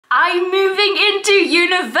I'm moving into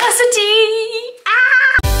university!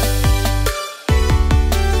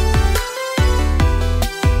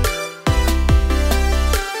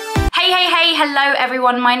 Hey, hello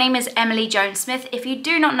everyone, my name is Emily Jones-Smith. If you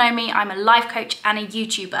do not know me, I'm a life coach and a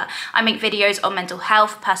YouTuber. I make videos on mental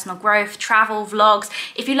health, personal growth, travel, vlogs.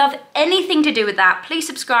 If you love anything to do with that, please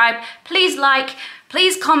subscribe, please like,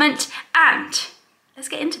 please comment, and let's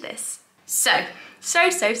get into this. So,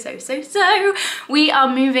 we are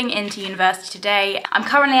moving into university today. I'm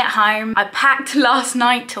currently at home. I packed last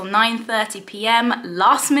night till 9:30 p.m.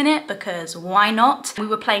 last minute because why not? We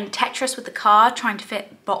were playing Tetris with the car, trying to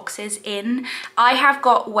fit boxes in. I have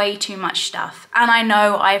got way too much stuff, and I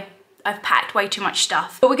know I've packed way too much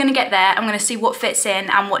stuff, but we're gonna get there. I'm gonna see what fits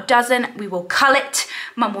in and what doesn't. We will cull it,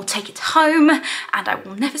 Mum will take it home, and I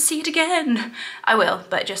will never see it again. I will,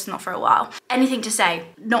 but just not for a while. Anything to say?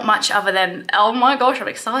 Not much other than, oh my gosh, I'm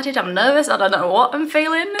excited, I'm nervous, I don't know what I'm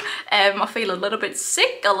feeling. I feel a little bit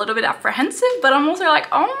sick, a little bit apprehensive, but I'm also like,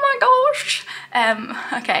 oh my gosh.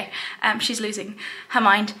 Okay, she's losing her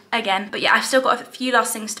mind again. But yeah, I've still got a few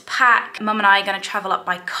last things to pack. Mum and I are gonna travel up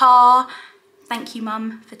by car. Thank you,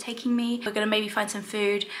 Mum, for taking me. We're gonna maybe find some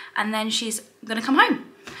food, and then she's gonna come home.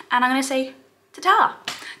 And I'm gonna say, ta-ta.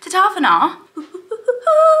 Ta-ta for now.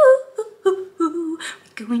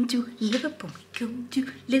 We're going to Liverpool, we're going to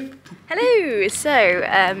Liverpool. Hello, so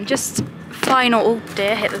just final, oh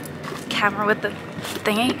dear, hit the camera with the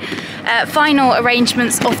thingy. Final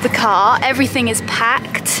arrangements of the car. Everything is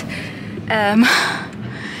packed.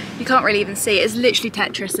 You can't really even see it. It's literally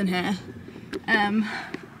Tetris in here.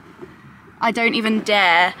 I don't even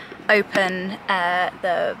dare open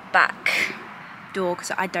the back door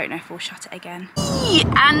because I don't know if we'll shut it again.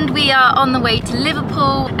 And we are on the way to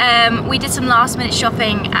Liverpool. We did some last minute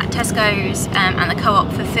shopping at Tesco's and the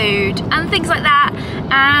Co-op for food and things like that.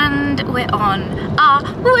 And we're on our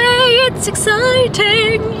way, it's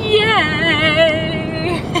exciting,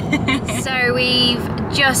 yay! So we've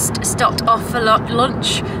just stopped off for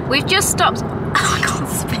lunch. We've just stopped, oh I can't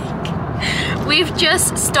speak. We've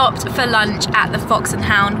just stopped for lunch at the Fox and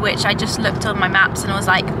Hound, which I just looked on my maps and I was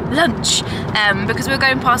like, lunch, because we were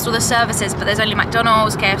going past all the services, but there's only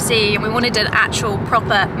McDonald's, KFC, and we wanted an actual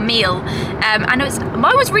proper meal. And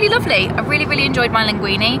mine was really lovely. I really enjoyed my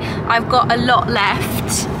linguine. I've got a lot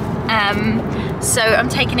left, so I'm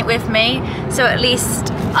taking it with me, so at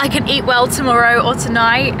least I can eat well tomorrow or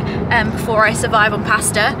tonight before I survive on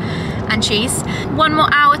pasta and cheese. 1 more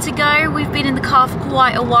hour to go. We've been in the car for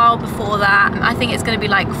quite a while before that. I think it's gonna be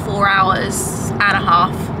like 4 hours and a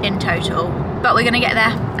half in total. But we're gonna get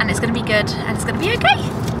there and it's gonna be good and it's gonna be okay.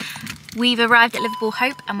 We've arrived at Liverpool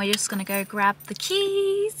Hope and we're just gonna go grab the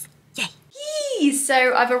keys. Yay!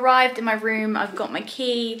 So I've arrived in my room, I've got my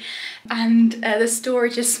key, and the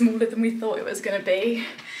storage is smaller than we thought it was gonna be.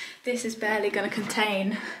 This is barely gonna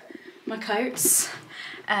contain my coats.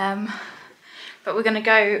 But we're gonna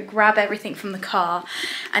go grab everything from the car,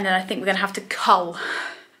 and then I think we're gonna have to cull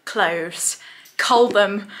clothes, cull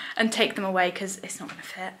them and take them away because it's not gonna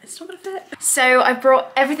fit, it's not gonna fit. So I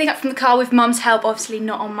brought everything up from the car with Mum's help, obviously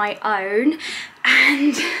not on my own,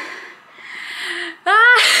 and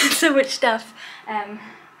so much stuff.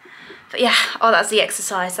 But yeah, oh that's the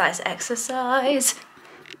exercise, that is exercise.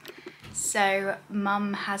 So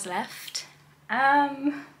Mum has left,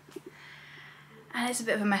 and it's a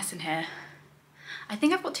bit of a mess in here. I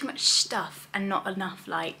think I've got too much stuff and not enough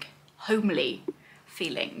like homely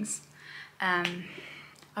feelings.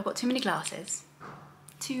 I've got too many glasses,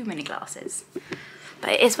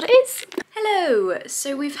 but it is what it is. Hello,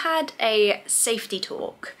 so we've had a safety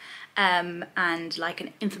talk and like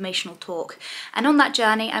an informational talk, and on that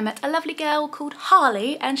journey I met a lovely girl called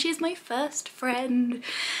Harley, and she's my first friend.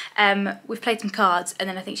 We've played some cards, and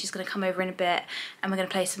then I think she's going to come over in a bit and we're going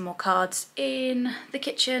to play some more cards in the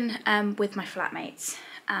kitchen with my flatmates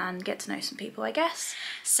and get to know some people, I guess.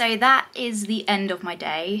 So that is the end of my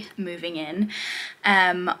day moving in.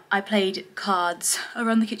 I played cards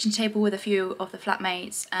around the kitchen table with a few of the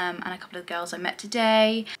flatmates and a couple of girls I met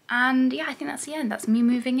today. And yeah, I think that's the end. That's me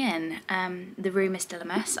moving in. The room is still a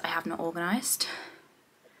mess. I have not organised.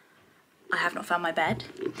 I have not found my bed.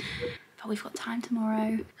 But we've got time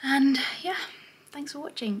tomorrow. And yeah. Thanks for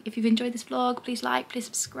watching. If you've enjoyed this vlog, please like, please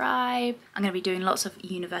subscribe. I'm going to be doing lots of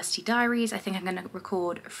university diaries. I think I'm going to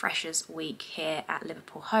record Freshers Week here at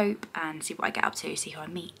Liverpool Hope and see what I get up to, see who I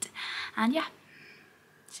meet. And yeah,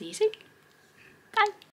 see you soon. Bye.